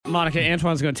Monica,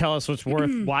 Antoine's going to tell us what's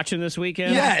worth watching this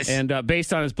weekend. Yes. And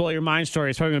based on his Blow Your Mind story,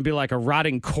 it's probably going to be like a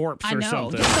rotting corpse or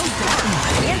something.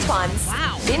 Antoine's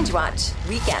Binge Watch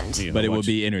Weekend. But it will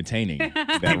be entertaining,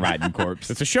 that rotten corpse.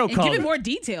 It's a show And called... give it more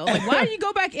details. Like, why do you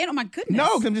go back in? Oh, my goodness.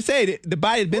 No, I'm just saying, the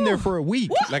body had been there for a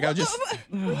week. What? Like, I was just...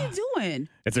 What are you doing?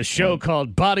 It's a show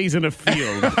called Bodies in a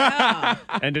Field.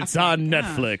 And it's on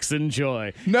Netflix.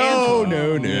 Enjoy. No.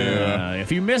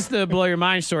 If you missed the Blow Your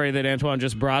Mind story that Antoine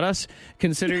just brought us,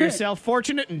 consider yourself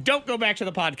fortunate and don't go back to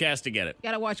the podcast to get it.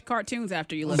 Got to watch cartoons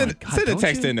after you listen. Send a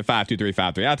text in to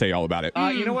 52353. I'll tell you all about it.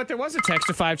 You know what? There was a text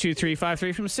to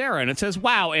 52353 from Sarah, and it says,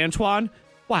 "Wow, Antoine.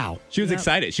 Wow." She was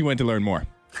excited. She wanted to learn more.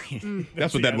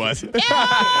 That's what that was.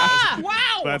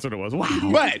 Wow. That's what it was. Wow.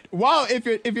 But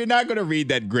if you're not going to read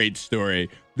that great story,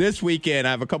 this weekend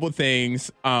I have a couple of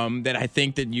things that I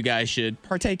think that you guys should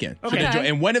partake in. Okay. Should enjoy.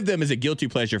 And one of them is a guilty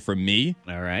pleasure for me.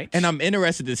 All right. And I'm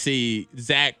interested to see,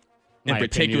 Zach, in My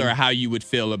particular, opinion. how you would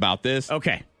feel about this.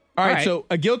 Okay. All right, so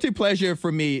a guilty pleasure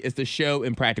for me is the show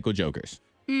Impractical Jokers.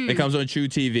 It comes on True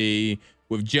TV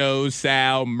with Joe,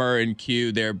 Sal, Murr, and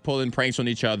Q. They're pulling pranks on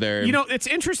each other. You know, it's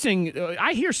interesting.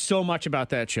 I hear so much about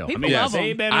that show. People love them.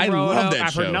 Zay, Ben, I and love Rono, that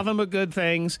I've heard show. nothing but good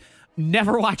things.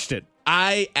 Never watched it.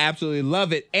 I absolutely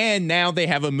love it. And now they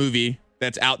have a movie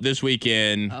that's out this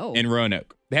weekend in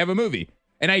Roanoke. They have a movie.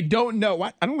 And I don't know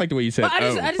what. I don't like the way you said.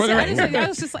 I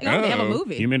was just like, oh, they have a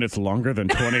movie. You mean it's longer than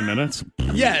 20 minutes?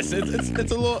 Yes, it's a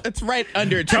little. It's right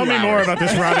under 2 Tell me more hours. about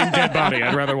this rotting dead body.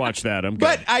 I'd rather watch that. I'm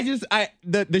good.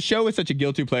 But the show is such a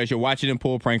guilty pleasure, watching them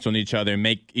pull pranks on each other and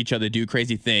make each other do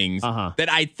crazy things, that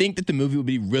I think that the movie will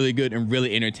be really good and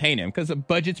really entertaining because the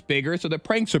budget's bigger, so the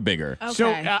pranks are bigger. Okay.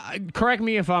 So, correct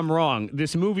me if I'm wrong.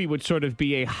 This movie would sort of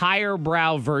be a higher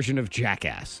brow version of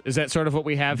Jackass. Is that sort of what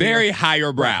we have Very here?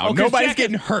 higher brow. Oh, 'cause Nobody's Jackass-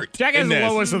 getting hurt. Jackass in is the this.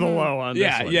 lowest of the low on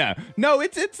this one. Yeah. No,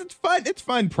 it's fun. It's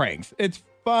fun pranks. It's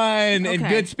fun and Okay.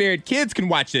 good spirit. Kids can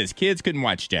watch this. Kids couldn't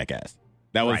watch Jackass.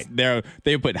 That was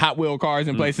they put Hot Wheel cars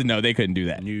in places. No, they couldn't do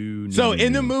that. So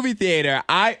in the movie theater,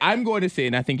 I'm going to see,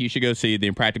 and I think you should go see the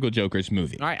Impractical Jokers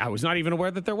movie. All right. I was not even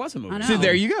aware that there was a movie. I know. So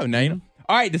there you go. Now you know.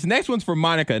 All right, this next one's for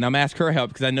Monica, and I'm gonna ask her help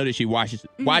because I know that she watches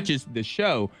the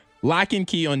show Lock and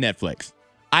Key on Netflix.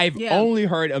 I've only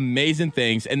heard amazing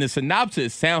things, and the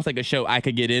synopsis sounds like a show I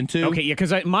could get into. Okay, yeah,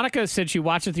 because Monica said she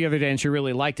watched it the other day and she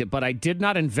really liked it, but I did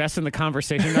not invest in the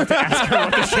conversation enough to ask her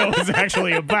what the show is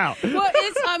actually about. Well,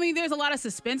 there's a lot of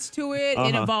suspense to it.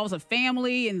 It involves a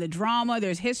family and the drama.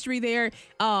 There's history there.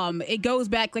 It goes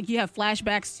back, like you have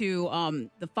flashbacks to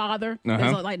the father.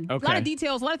 There's a lot of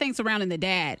details, a lot of things surrounding the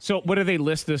dad. So what do they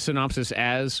list the synopsis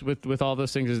as with all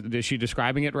those things? Is she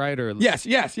describing it right? Or Yes.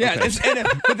 Okay.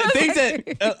 But the things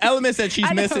that elements that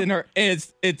she's missing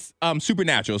it's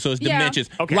supernatural, so it's dimensions.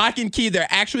 Okay. Lock and Key, they're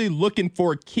actually looking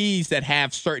for keys that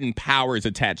have certain powers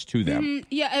attached to them.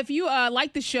 Yeah, if you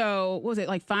like the show, what was it,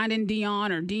 like Finding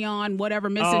Dion or Dion, whatever,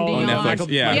 Missing Dion? Netflix, Michael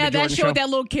that Jordan show with that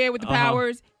little kid with the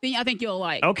powers. Then I think you'll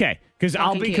like. Okay, because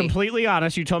I'll and be Key. completely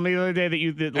honest. You told me the other day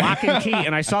that Lock and Key,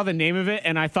 and I saw the name of it,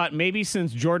 and I thought maybe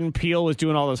since Jordan Peele was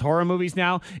doing all those horror movies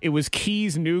now, it was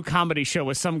Key's new comedy show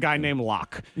with some guy named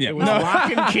Locke. Yeah. It was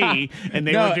Lock and Key, and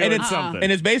they were doing something.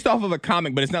 And it's based off of a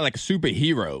comic, but it's not like a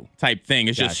superhero type thing.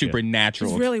 It's just Gotcha.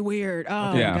 supernatural. It's really weird.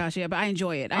 Oh Yeah. my gosh, yeah, but I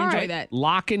enjoy it. I All enjoy right. that.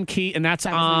 Lock and Key, and that's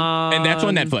That was on And that's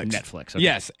on Netflix. Netflix. Okay.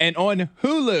 Yes. And on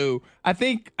Hulu, I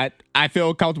think I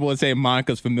feel comfortable in saying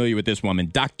Monica's familiar with this woman,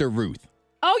 Dr. Ruth.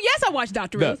 Oh yes, I watched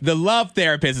Dr. Ruth. The love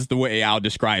therapist is the way I'll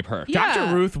describe her. Yeah.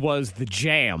 Dr. Ruth was the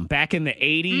jam back in the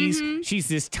 80s. She's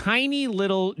this tiny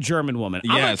little German woman. I'm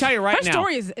going Yes. to tell you right Her now.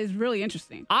 story is really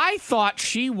interesting. I thought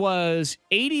she was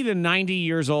 80 to 90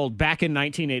 years old back in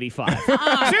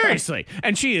 1985. Seriously.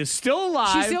 And she is still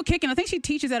alive. She's still kicking. I think she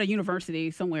teaches at a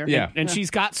university somewhere. Yeah. And she's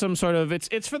got some sort of,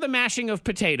 it's for the mashing of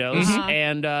potatoes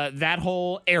and that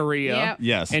whole area. Yep.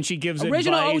 Yes. And she gives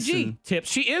Original advice OG. and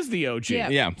tips. She is the OG. Yeah.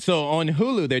 Yeah. So on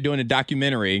Hulu, they're doing a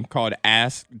documentary called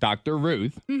Ask Dr.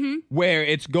 Ruth, where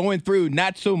it's going through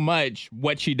not so much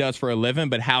what she does for a living,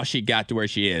 but how she got to where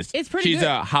she is. It's pretty She's good.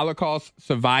 a Holocaust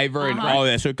survivor and all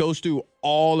that. So it goes through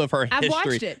all of her I've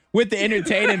history watched it. with the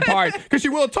entertaining part. Because she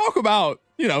will talk about,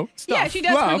 stuff. Yeah, she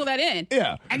does love. sprinkle that in.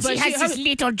 Yeah. And But she has this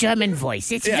little German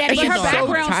voice. It's very But her so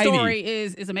adorable. background tiny. story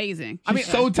is amazing. She's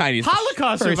so tiny. It's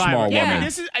Holocaust a very survivor. small Yeah, woman.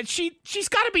 this is she's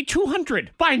got to be 200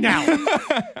 by now.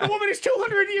 The woman is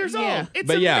 200 years Yeah. old. It's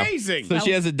But yeah, amazing. so she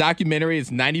has a documentary.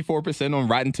 It's 94% on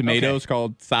Rotten Tomatoes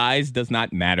called Size Does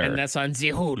Not Matter. and that's on The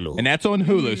Hulu. And that's on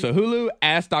Hulu. So Hulu,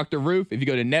 Ask Dr. Ruth. If you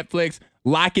go to Netflix,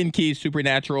 Lock and Key,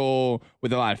 supernatural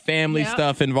with a lot of family Yep.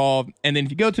 stuff involved. And then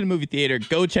if you go to the movie theater,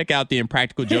 go check out the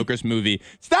Impractical Jokers movie.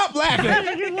 Stop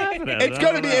laughing. You're laughing at It's it.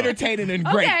 going to be entertaining and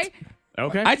great. Okay.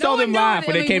 Okay. I saw them live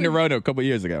when they came to Roanoke a couple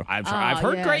years ago. I've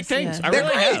heard great things. Yes. I They're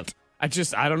really great. have.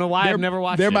 I don't know why I've never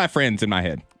watched it. They're my friends in my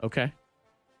head. Okay.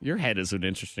 Your head is an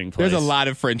interesting place. There's a lot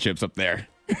of friendships up there.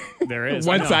 There is.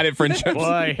 One-sided friendships.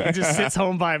 Boy, he just sits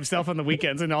home by himself on the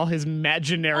weekends and all his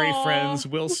imaginary friends,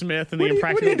 Will Smith and the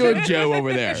Impractical What are you doing, Joe,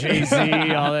 over there?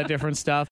 Jay-Z, all that different stuff.